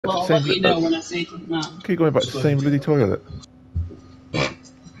Well, I'll let you know when I see it. No. Keep going back to the same bloody toilet.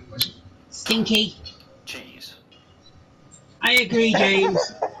 Stinky. Jeez. I agree, James.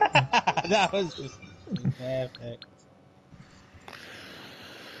 That was just perfect.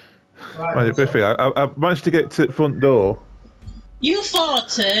 Right, Biffy, I managed to get to the front door. You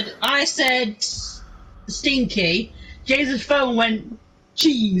farted. I said stinky. James's phone went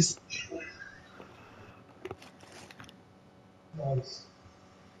cheese. Nice.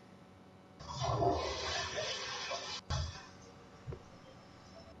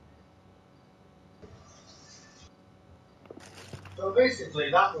 So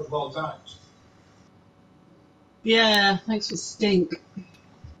basically, that was both times. Yeah, thanks for stink.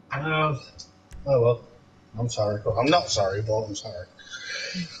 Oh well. I'm sorry. I'm not sorry, but I'm sorry.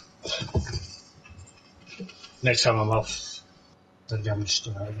 Next time I'm off, then I'm just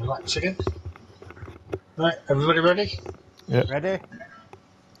going to relax again. Right, everybody ready? Yeah. Ready?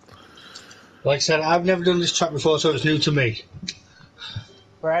 Like I said, I've never done this track before, so it's new to me.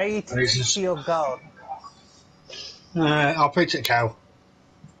 Pray And it's just- to your God. I'll pitch it, cow.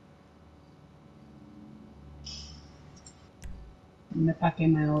 I'm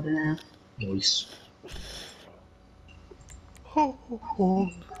packing my order now. Nice. Ho, ho, ho.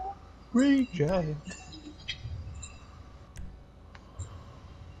 Reject.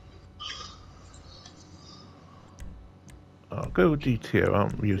 I'll go with GTO. I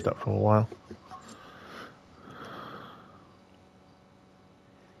haven't used that for a while.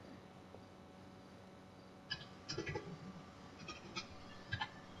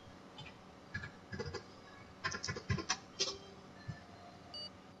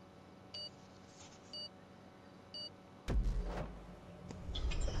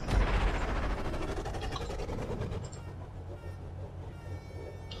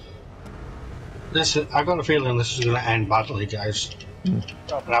 I've got a feeling this is going to end badly, guys. And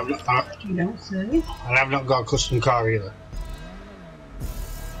You don't say. I've not got a custom car either.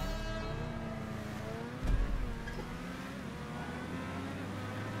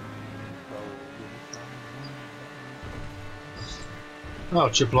 Oh,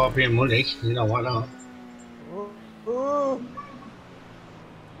 triple RPM money. You know, why not? Ooh.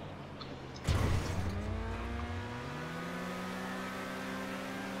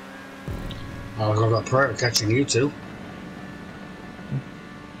 I've got a prayer of catching you two.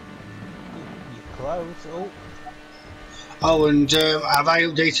 You're close. Oh. Oh, and have I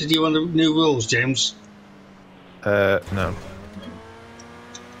updated you on the new rules, James? No.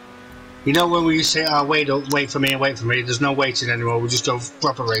 You know when we say, oh, wait for me, there's no waiting anymore, we just go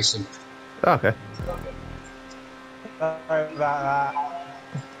proper racing. Okay. Sorry about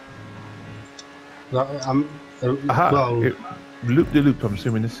that. Aha. Well, Loop-de-loop, I'm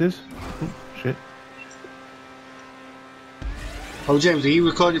assuming this is. Oh, shit. oh, James, are you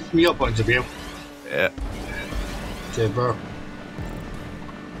recording from your point of view? Yeah. Okay, bro.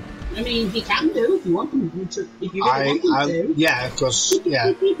 I mean, he can do if you want him to. If you really want him to. Yeah, because,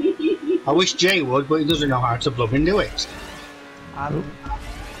 yeah. I wish Jay would, but he doesn't know how to blooming do it. I'm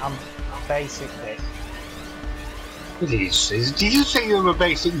basic this. What is? Did you say you were a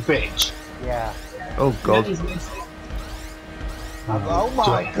basic bitch? Yeah. Oh, God. Oh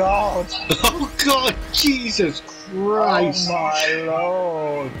my God! Oh God, Jesus Christ! Oh my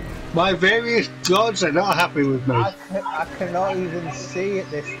Lord! My various gods are not happy with me. I cannot even see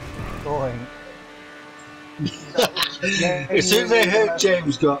at this point. As soon as I heard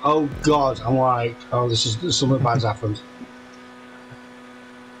James go, oh God, I'm like, oh, something bad's happened.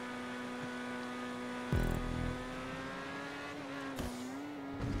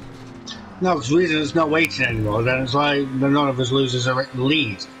 No, because the reason it's not waiting anymore, then it's like none of us loses a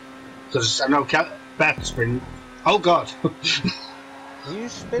lead. Because I know Beth's been. Oh God! Do you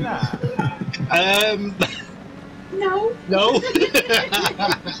spin out? No. No.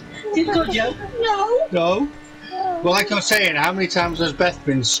 Typical joke. No. No. Well, like I was saying, how many times has Beth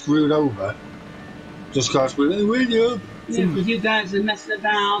been screwed over? Just because we're with you. Yeah, because you guys are messing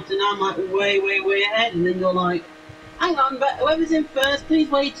about, and I'm like way ahead, and then you're like, hang on, but whoever's in first, please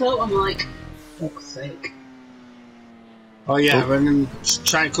wait up. I'm like, fuck's sake. Oh yeah, and then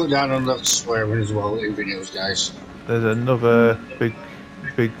try and cut down on that swearing as well in videos, guys. There's another big,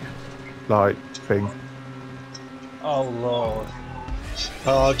 like, thing. Oh Lord!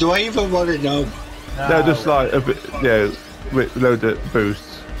 Oh, do I even want to know? No, just like a bit, yeah, with load of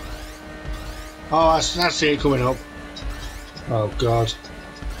boosts. Oh, I see it coming up. Oh God.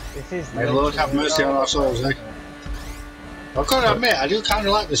 This is. May the Lord have mercy on our souls, eh? I've got to admit, I do kind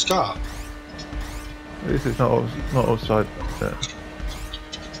of like this car. This is not outside. Yeah.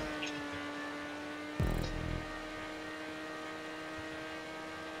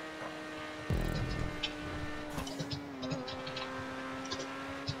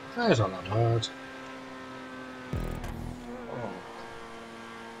 That's not that bad.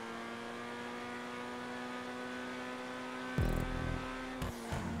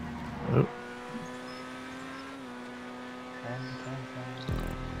 Oh.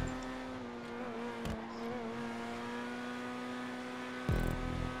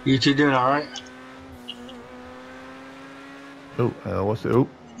 You two doing alright? Oh, what's it? Oh,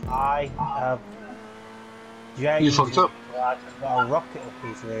 I have James. You fucked up. I've got a rocket up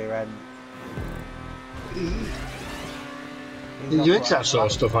his rear end. You into that sort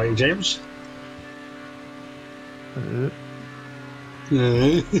of stuff, are you, James? I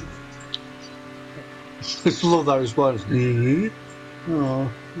just love that response.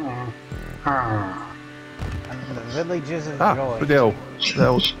 Oh. And the villagers of ah, joy. hell.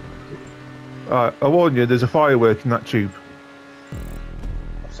 No. Alright, I warn you, there's a firework in that tube.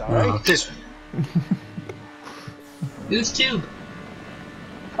 Sorry. This. Who's tube?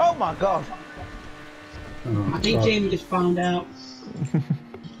 Oh my god. I think Jamie just found out.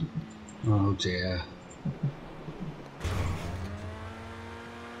 Oh dear.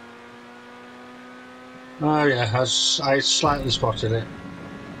 Oh yeah, I slightly spotted it.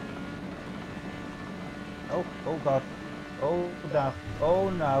 Oh god. Oh no. Oh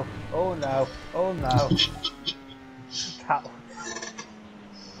no. Oh no. Oh no. Cat.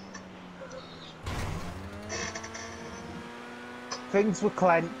 Things were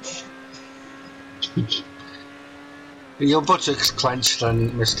clenched. Your buttocks clenched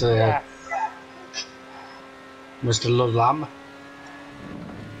then, Mr. Yeah. Mr. Ludlam.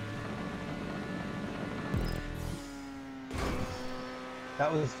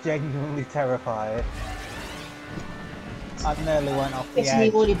 That was genuinely terrifying. I nearly went off the Guess edge.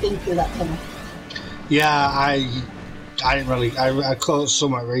 you've already been through that tunnel. Yeah, I didn't really. I caught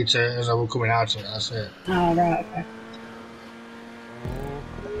some at Rita as I was coming out of it. That's it. Oh, right, okay. Oh,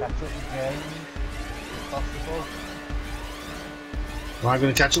 could I catch up with James? If possible. Am I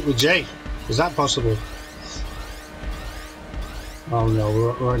going to catch up with Jay? Is that possible? Oh no,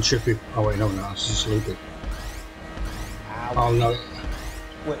 we're on trippy. Oh wait, no, we're not. It's just sleeping. Ow. Oh no.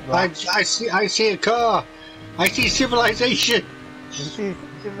 Whiplash. I see a car. I see civilization. This is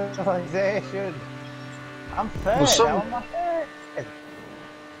civilization. I'm third. Well, some- How am I third?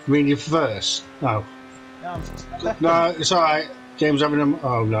 I mean, you're first. No. No, I'm second. No, it's alright. James having them.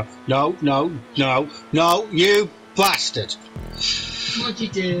 Oh no. No, no, no, no, you bastard. What'd you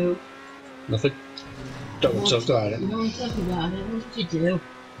do? Nothing. Don't want to talk about it. No one talk about it. What did you do?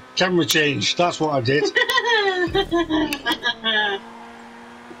 Camera change. That's what I did.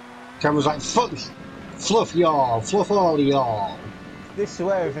 Camera's like, fluff y'all. Fluff all y'all. This is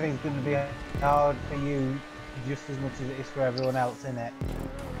where everything's going to be hard for you just as much as it is for everyone else, innit?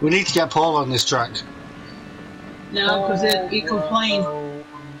 We need to get Paul on this track. No, because he complains.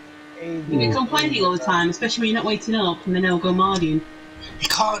 You've been complaining all the time, especially when you're not waiting up and then they'll go Mardian. You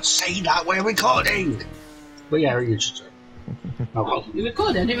can't say that, we're recording! But yeah, you should. Oh well. You're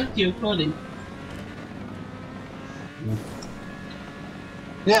recording? I didn't know you're recording.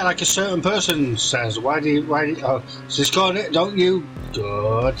 Yeah, like a certain person says, why do you, oh, just got it, don't you?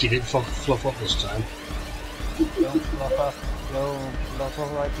 Good, you didn't fluff up this time. Don't fluff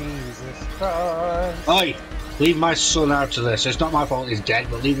up like Jesus Christ. Oi, leave my son out of this. It's not my fault he's dead,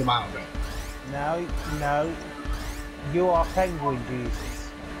 but leave him out of it. No, you are Penguin Jesus.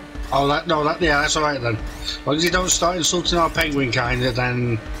 Oh, yeah, that's alright then. As long as you don't start insulting our penguin kind,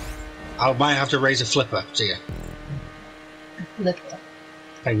 then I might have to raise a flipper to you. Flipper.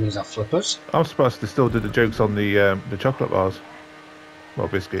 Penguins have flippers. I'm surprised they still do the jokes on the chocolate bars. Well,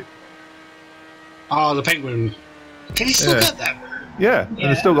 biscuit. Oh, the penguin. Can you still Yeah. get them? Yeah, and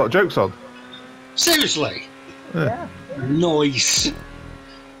they still got jokes on. Seriously? Yeah. Nice.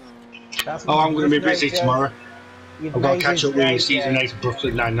 That's Oh, I'm going to be you've busy made, tomorrow. You've I've got to made catch his up with day, season 8 of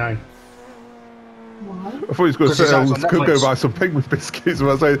Brooklyn Nine-Nine. What? I thought he was going to Because say, it's I out on could go Netflix. buy some penguin biscuits. And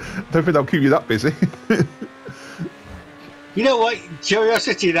I was like, I don't think that'll keep you that busy. You know what?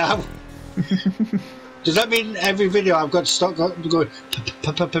 Curiosity now. Does that mean every video I've got to stop going,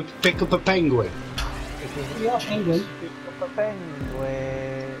 pick up a penguin? You're a penguin. Pick up a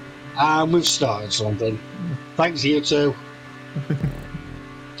penguin. And we've started something. Thanks you two.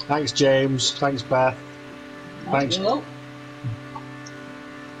 Thanks James. Thanks Beth. Thanks. Well,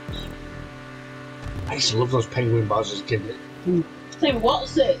 I used to love those penguin bars as a kid. tell you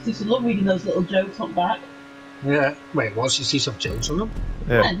what's it? I used to love reading those little jokes on back. Yeah. Wait, what's you see some jokes on them?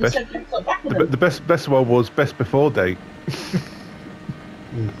 Yeah, And best, just jokes on back of the, them. the best one was best before date.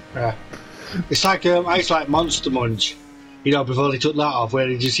 Yeah. It's like I used to like Monster Munch. You know, before they took that off, where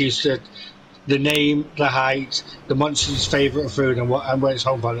they just used to the name, the height, the monster's favourite food, and where its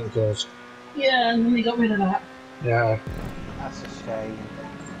home planet goes. Yeah, and then they got rid of that. Yeah. That's a shame.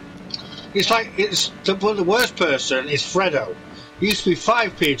 It's like the worst person is Fredo. He used to be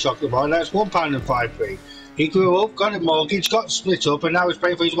 5p chocolate bar, now it's £1 and 5p. He grew up, got a mortgage, got split up, and now he's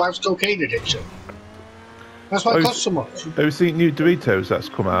paying for his wife's cocaine addiction. That's why it costs so much. Have you seen new Doritos that's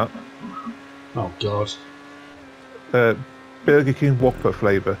come out? Oh God. Burger King Whopper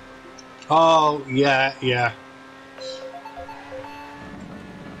flavour. Oh yeah, yeah.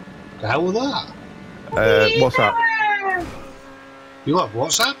 The hell was that? WhatsApp. You have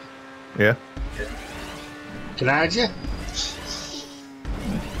WhatsApp? Yeah. Can I add you?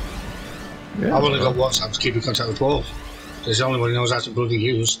 Yeah. I've only got WhatsApp to keep in contact with Paul. He's the only one who knows how to bloody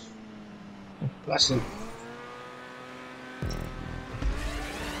use. Bless him.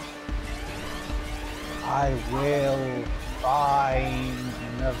 I will find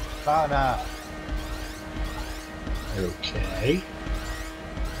Nirvana. Okay.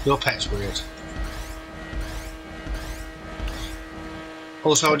 Your pet's weird.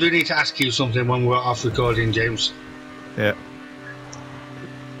 Also, I do need to ask you something when we're off recording, James. Yeah.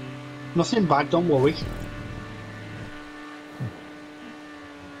 Nothing bad, don't worry.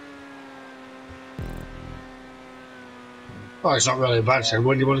 Oh, it's not really bad, so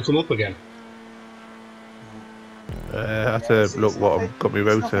when do you want to come up again? I have to look what I've got me It's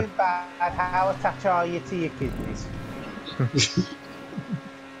rotor. nothing bad. How attached are you to your kidneys?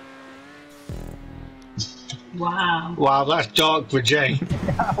 Wow. Wow, that's dark for Jay.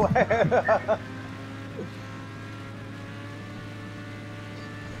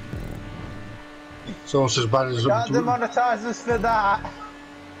 It's almost as bad as... Can't demonetise us for that.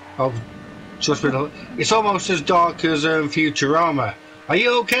 It's almost as dark as Futurama. Are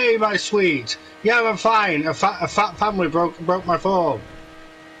you okay, my sweet? Yeah, I'm fine. A fat family broke my phone.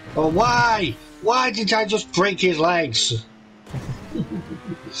 Oh, why? Why did I just break his legs?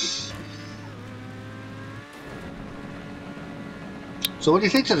 So what do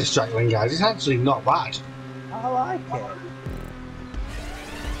you think of this Strackling, guys? It's actually not bad. I like it.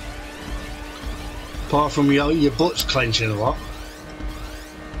 Apart from your butt's clenching a lot.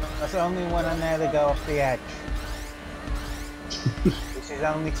 That's only when I nearly go off the edge. Which is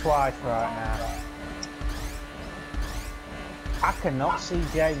only twice right now. I cannot see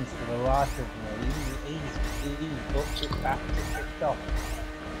James for the life of me. He's booked it back to picked off.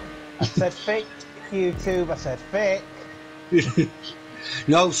 I said thick, YouTube. I said thick.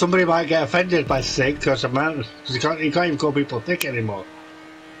 No, somebody might get offended by thick because of man. Because you can't even call people thick anymore.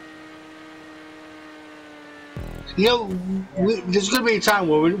 You know, there's going to be a time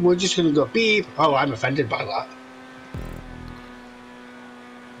where we're just going to go beep. Oh, I'm offended by that.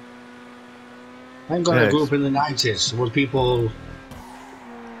 I'm going to grow up in the 90s where people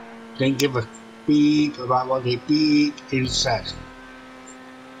didn't give a beep about what they beep instead.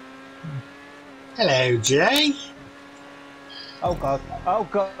 Hello, Jay. Oh God,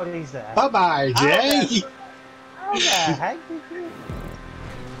 he's there. Bye bye, Jay. How the heck did you?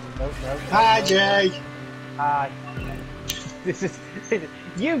 No, Hi, Jay. Hi. This is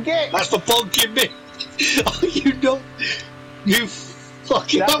you get. That's the pumpkin bit. Oh, you don't. You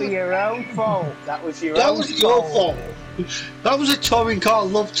fucking. That was your own fault. That was your That own was your fault. fault. That was a touring car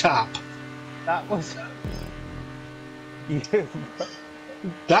love tap. That was you.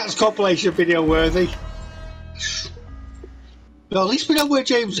 That's compilation video worthy. Well, at least we know where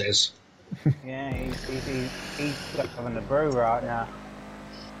James is. Yeah, he's having a brew right now.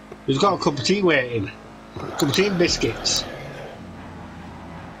 He's got a cup of tea waiting. Cup of tea and biscuits.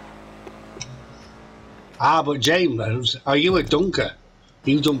 Ah, but James, are you a dunker?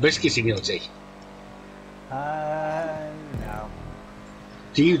 Do you dunk biscuits in your tea? No.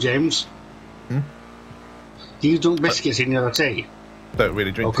 Do you, James? Hmm? Do you dunk biscuits in your tea? Don't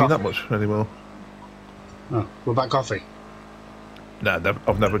really drink tea that much anymore. Oh, what about coffee? No,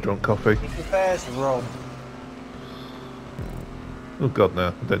 I've never drunk coffee. He prefers rum. Oh God, no,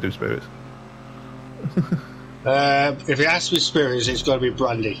 I don't do spirits. If it has to be spirits, it's got to be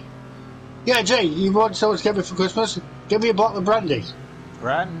brandy. Yeah, Jay, you want someone to get me for Christmas? Give me a bottle of brandy.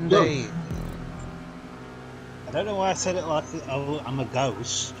 Brandy. I don't know why I said it like I'm a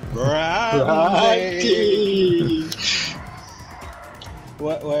ghost. Brandy.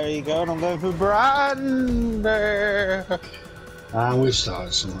 Where are you going? I'm going for brandy. And we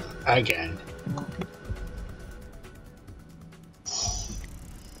started somewhere again.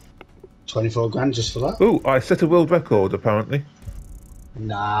 24 grand just for that. Oh, I set a world record apparently.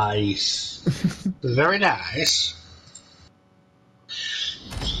 Nice. Very nice.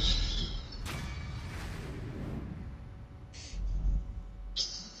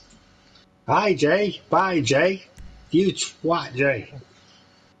 Hi, Jay. Bye, Jay. You twat, Jay.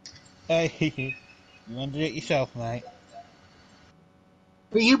 Hey, you want to do it yourself, mate?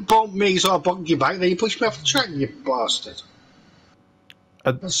 But you bumped me, so I bumped you back, then you pushed me off the track, you bastard.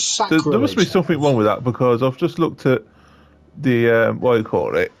 That's There must be sacrilege. something wrong with that because I've just looked at the what do you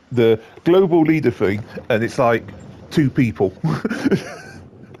call it, the global leader thing, and it's like 2 people.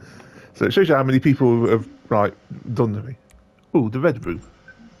 So it shows you how many people have done to me. Oh, the red room.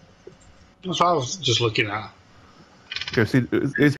 That's what I was just looking at. Go see. It's